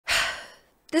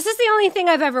This is the only thing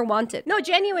I've ever wanted. No,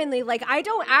 genuinely, like, I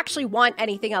don't actually want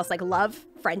anything else, like love,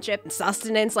 friendship,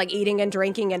 sustenance, like eating and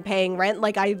drinking and paying rent.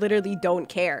 Like, I literally don't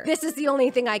care. This is the only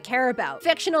thing I care about.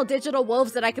 Fictional digital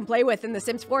wolves that I can play with in The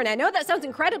Sims 4. And I know that sounds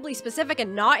incredibly specific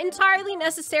and not entirely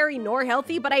necessary nor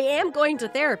healthy, but I am going to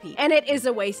therapy. And it is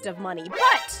a waste of money.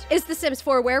 But is The Sims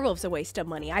 4 Werewolves a waste of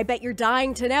money? I bet you're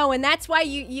dying to know. And that's why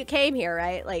you came here,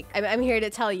 right? Like, I'm here to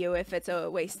tell you if it's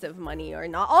a waste of money or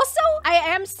not. Also, I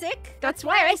am sick. That's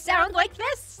why I sound like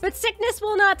this. But sickness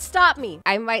will not stop me.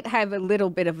 I might have a little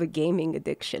bit of a gaming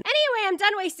addiction. Anyway, I'm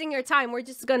done wasting your time. We're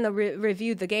just gonna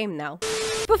review the game now.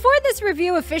 Before this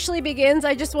review officially begins,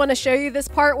 I just want to show you this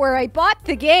part where I bought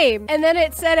the game and then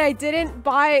it said I didn't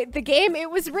buy the game. It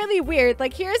was really weird.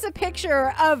 Like, here's a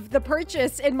picture of the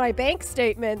purchase in my bank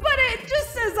statement, but it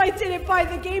just says I didn't buy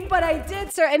the game, but I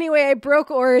did. So anyway, I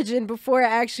broke Origin before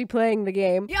actually playing the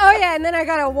game. Oh yeah, and then I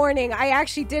got a warning. I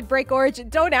actually did break Origin.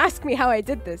 Don't ask me how I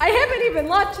did this. I haven't even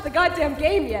launched the goddamn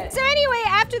game yet. So anyway,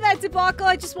 after that debacle,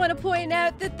 I just want to point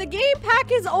out that the game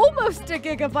pack is almost a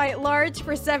gigabyte large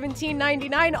for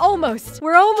 $17.99. Almost.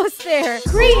 We're almost there.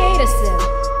 Create a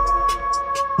sim.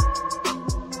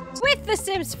 With The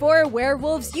Sims 4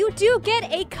 Werewolves, you do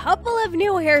get a couple of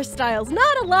new hairstyles.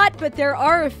 Not a lot, but there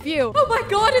are a few. Oh my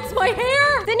god, it's my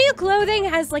hair! The new clothing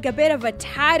has like a bit of a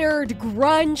tattered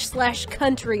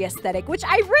grunge/country aesthetic, which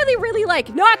I really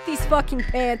like. Not these fucking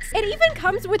pants. It even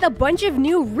comes with a bunch of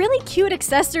new really cute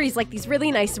accessories, like these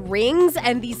really nice rings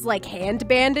and these like hand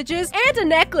bandages and a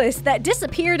necklace that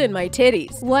disappeared in my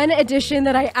titties. One addition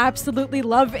that I absolutely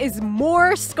love is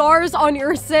more scars on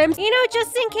your Sims. You know,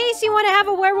 just in case you want to have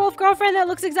a werewolf girlfriend that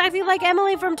looks exactly like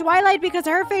Emily from Twilight because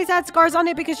her face had scars on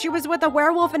it because she was with a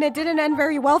werewolf and it didn't end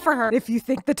very well for her. If you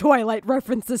think the Twilight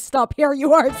references stop here,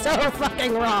 you are so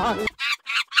fucking wrong.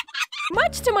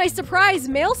 Much to my surprise,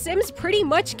 male Sims pretty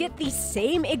much get the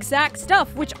same exact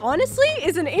stuff, which honestly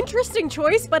is an interesting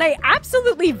choice, but I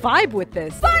absolutely vibe with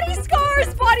this. Body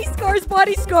scars, body scars,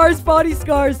 body scars, body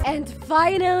scars. And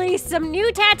finally, some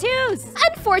new tattoos.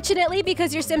 Unfortunately,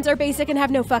 because your Sims are basic and have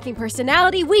no fucking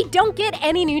personality, we don't get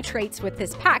any new traits with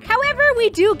this pack. However, we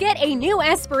do get a new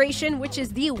aspiration, which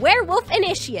is the Werewolf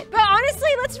Initiate. But honestly,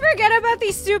 let's forget about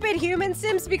these stupid human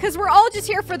Sims because we're all just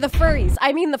here for the furries.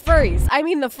 I mean the furries. I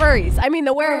mean the furries. I mean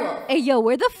the werewolf. Hey yo,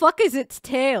 where the fuck is its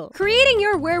tail? Creating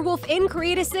your werewolf in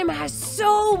Create a Sim has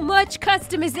so much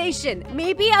customization.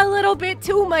 Maybe a little bit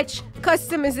too much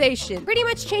customization. Pretty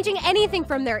much changing anything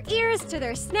from their ears to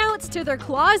their snouts to their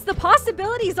claws. The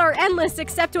possibilities are endless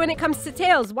except when it comes to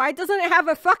tails. Why doesn't it have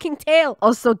a fucking tail?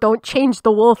 Also, don't change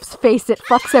the wolf's face. It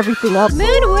fucks everything up.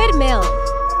 Moonwood Mill.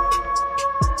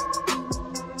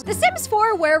 The Sims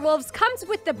 4 Werewolves comes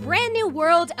with the brand new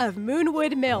world of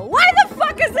Moonwood Mill. Why the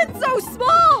fuck is it so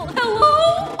small?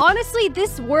 Hello? Honestly,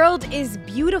 this world is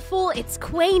beautiful, it's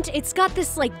quaint, it's got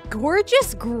this like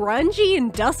gorgeous, grungy,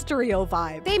 industrial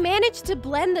vibe. They managed to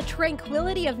blend the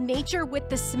tranquility of nature with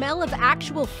the smell of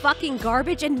actual fucking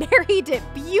garbage and married it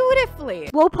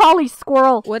beautifully. Low poly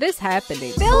squirrel. What is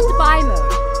happening? Build buy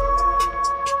mode.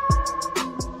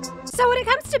 So when it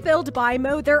comes to build buy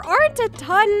mode, there aren't a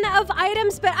ton of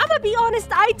items, but I'm gonna be honest,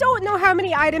 I don't know how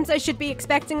many items I should be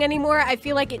expecting anymore. I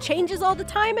feel like it changes all the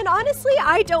time, and honestly,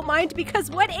 I don't mind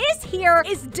because what is here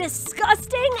is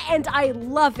disgusting, and I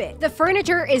love it. The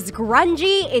furniture is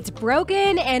grungy, it's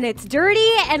broken, and it's dirty,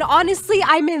 and honestly,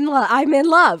 I'm in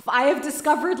love. I have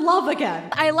discovered love again.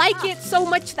 I like it so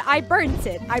much that I burnt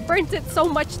it. I burnt it so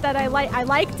much that I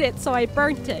liked it, so I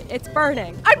burnt it. It's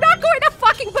burning. I'm not going to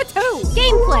fucking Batu!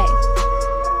 Gameplay.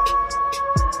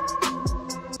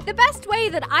 The best way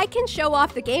that I can show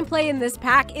off the gameplay in this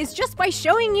pack is just by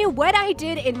showing you what I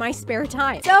did in my spare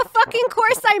time. So fucking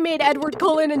course I made Edward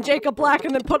Cullen and Jacob Black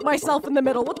and then put myself in the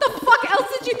middle. What the fuck else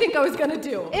did you think I was gonna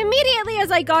do? Immediately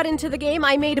as I got into the game,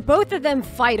 I made both of them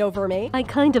fight over me. I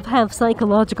kind of have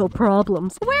psychological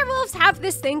problems. Werewolves have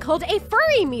this thing called a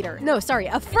furry meter. No, sorry,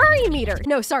 a furry meter.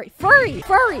 No, sorry, furry,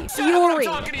 fury.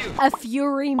 A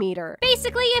fury meter.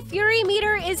 Basically, a fury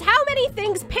meter is how many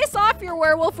things piss off your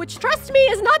werewolf, which trust me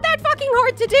is not that fucking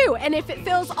hard to do, and if it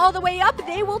fills all the way up,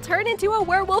 they will turn into a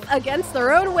werewolf against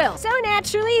their own will. So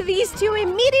naturally, these two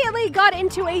immediately got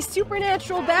into a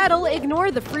supernatural battle. Ignore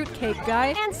the fruitcake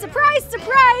guy. And surprise,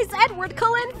 surprise, Edward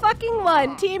Cullen fucking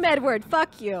won. Team Edward,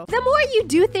 fuck you. The more you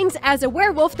do things as a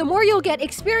werewolf, the more you'll get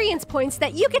experience points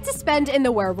that you get to spend in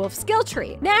the werewolf skill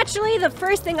tree. Naturally, the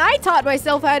first thing I taught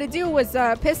myself how to do was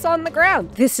piss on the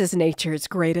ground. This is nature's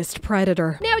greatest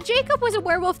predator. Now, Jacob was a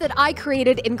werewolf that I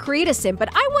created in Create a Sim, but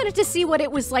I wanted to see what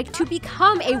it was like to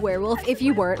become a werewolf if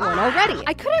you weren't one already.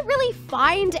 I couldn't really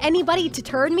find anybody to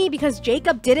turn me because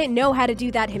Jacob didn't know how to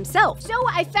do that himself. So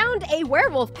I found a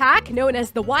werewolf pack known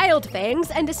as the Wild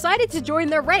Fangs and decided to join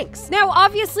their ranks. Now,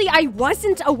 obviously, I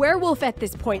wasn't a werewolf at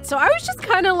this point, so I was just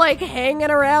kind of like hanging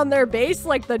around their base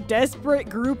like the desperate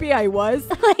groupie I was.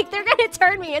 Like, they're gonna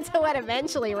turn me into one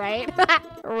eventually, right?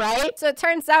 Right? So it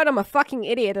turns out I'm a fucking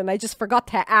idiot and I just forgot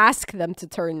to ask them to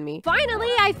turn me. Finally,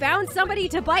 I found somebody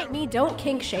to bite me, don't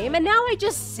kink shame, and now I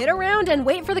just sit around and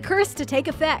wait for the curse to take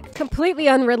effect. Completely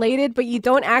unrelated, but you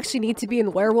don't actually need to be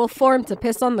in werewolf form to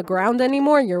piss on the ground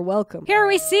anymore. You're welcome. Here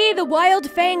we see the Wild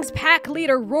Fangs pack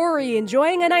leader Rory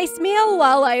enjoying a nice meal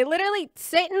while I literally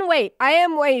sit and wait. I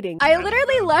am waiting. I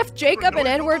literally left Jacob and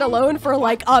Edward alone for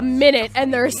like a minute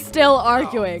and they're still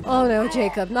arguing. Oh no,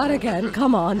 Jacob, not again.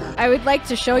 Come on. I would like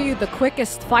to show you the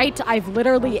quickest fight I've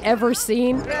literally ever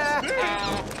seen.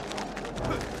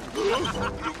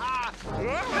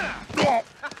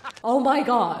 Oh my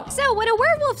god. So when a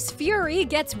werewolf's fury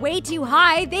gets way too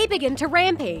high, they begin to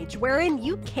rampage, wherein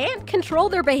you can't control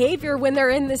their behavior when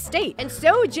they're in this state. And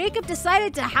so Jacob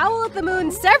decided to howl at the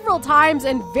moon several times,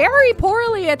 and very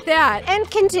poorly at that, and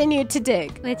continued to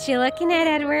dig. What you looking at,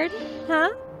 Edward? Huh?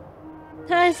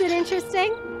 Is it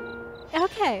interesting?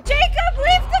 Okay. Jacob,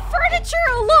 leave the furniture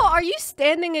alone! Are you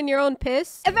standing in your own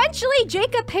piss? Eventually,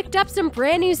 Jacob picked up some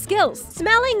brand new skills.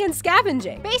 Smelling and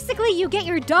scavenging. Basically, you get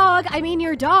your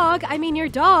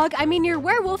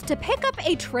werewolf to pick up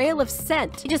a trail of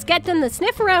scent. You just get them to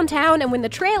sniff around town, and when the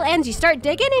trail ends, you start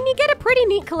digging, and you get a pretty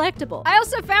neat collectible. I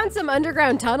also found some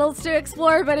underground tunnels to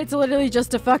explore, but it's literally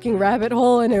just a fucking rabbit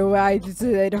hole, and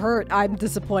it hurt. I'm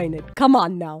disappointed. Come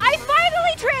on now. I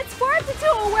finally transformed into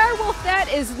a werewolf.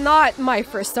 That is not my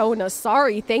persona.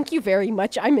 Sorry. Thank you very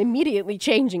much. I'm immediately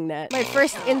changing that. My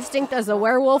first instinct as a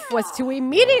werewolf was to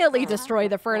immediately destroy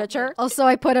the furniture. Also,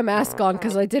 I put a mask on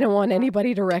because I didn't want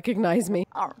anybody to recognize me.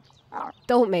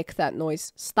 Don't make that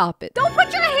noise. Stop it. Don't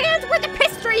put your hands where the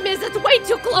piss stream is. It's way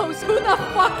too close. Who the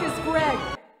fuck is Greg?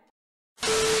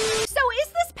 So is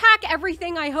this pack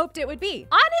everything I hoped it would be?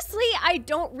 Honestly, I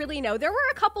don't really know. There were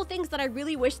a couple things that I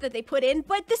really wish that they put in,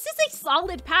 but this is a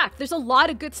solid pack. There's a lot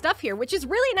of good stuff here, which is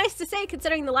really nice to say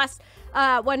considering the last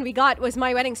one we got was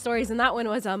My Wedding Stories, and that one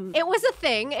was, it was a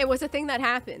thing. It was a thing that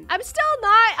happened. I'm still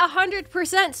not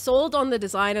 100% sold on the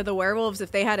design of the werewolves.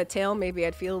 If they had a tail, maybe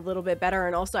I'd feel a little bit better,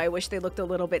 and also I wish they looked a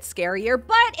little bit scarier,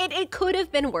 but it could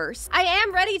have been worse. I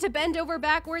am ready to bend over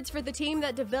backwards for the team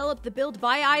that developed the build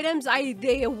buy items.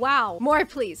 Wow. More,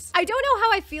 please. I don't know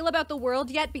how I feel about the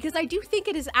world yet, because I do think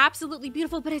it is absolutely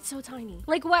beautiful, but it's so tiny.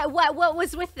 Like, what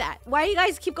was with that? Why do you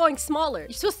guys keep going smaller?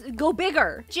 You're supposed to go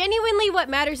bigger. Genuinely, what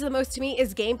matters the most to me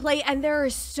is gameplay, and there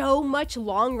is so much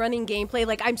long-running gameplay.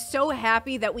 Like, I'm so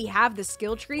happy that we have the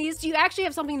skill trees. So you actually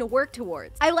have something to work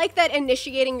towards. I like that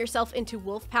initiating yourself into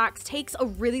wolf packs takes a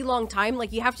really long time.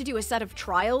 Like, you have to do a set of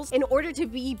trials in order to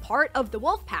be part of the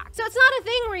wolf pack. So it's not a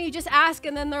thing where you just ask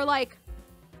and then they're like,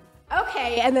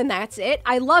 okay, and then that's it.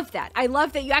 I love that. I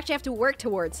love that you actually have to work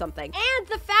towards something. And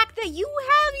the fact that you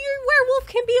have your werewolf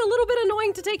can be a little bit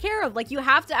annoying to take care of. Like, you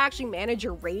have to actually manage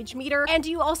your rage meter, and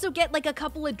you also get like a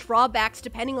couple of drawbacks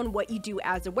depending on what you do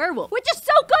as a werewolf, which is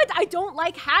so good. I don't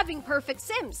like having perfect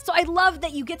sims. So I love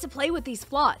that you get to play with these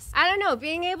flaws. I don't know,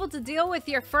 being able to deal with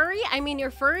your fury,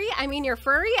 your fury,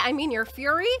 your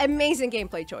fury, amazing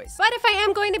gameplay choice. But if I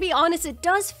am going to be honest, it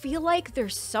does feel like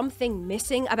there's something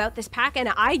missing about this pack, and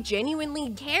I genuinely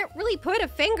can't really put a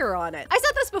finger on it. I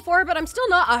said this before, but I'm still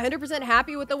not 100%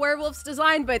 happy with the werewolf's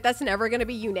design, but that's never gonna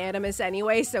be unanimous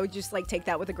anyway, so just like take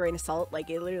that with a grain of salt.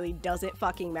 Like, it literally doesn't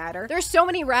fucking matter. There's so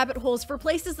many rabbit holes for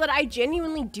places that I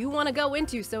genuinely do want to go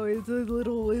into, so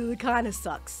it kind of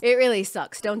sucks. It really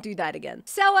sucks. Don't do that again.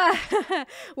 So,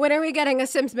 when are we getting a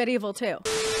Sims Medieval 2?